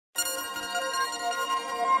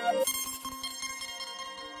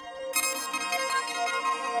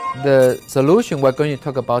The solution we're going to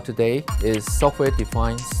talk about today is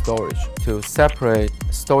software-defined storage to separate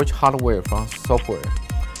storage hardware from software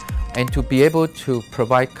and to be able to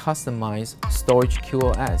provide customized storage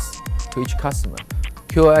QoS to each customer.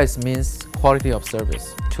 QoS means quality of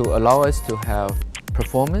service to allow us to have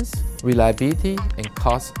performance, reliability, and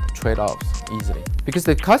cost trade-offs easily. Because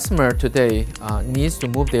the customer today needs to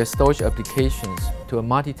move their storage applications to a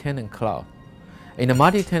multi-tenant cloud. In a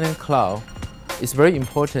multi-tenant cloud, it's very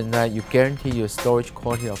important that you guarantee your storage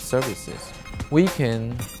quality of services. We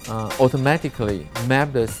can automatically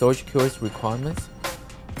map the storage QoS requirements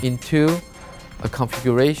into a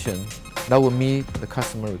configuration that will meet the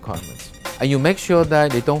customer requirements. And you make sure that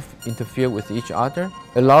they don't interfere with each other,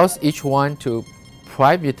 allows each one to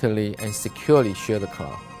privately and securely share the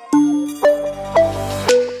cloud.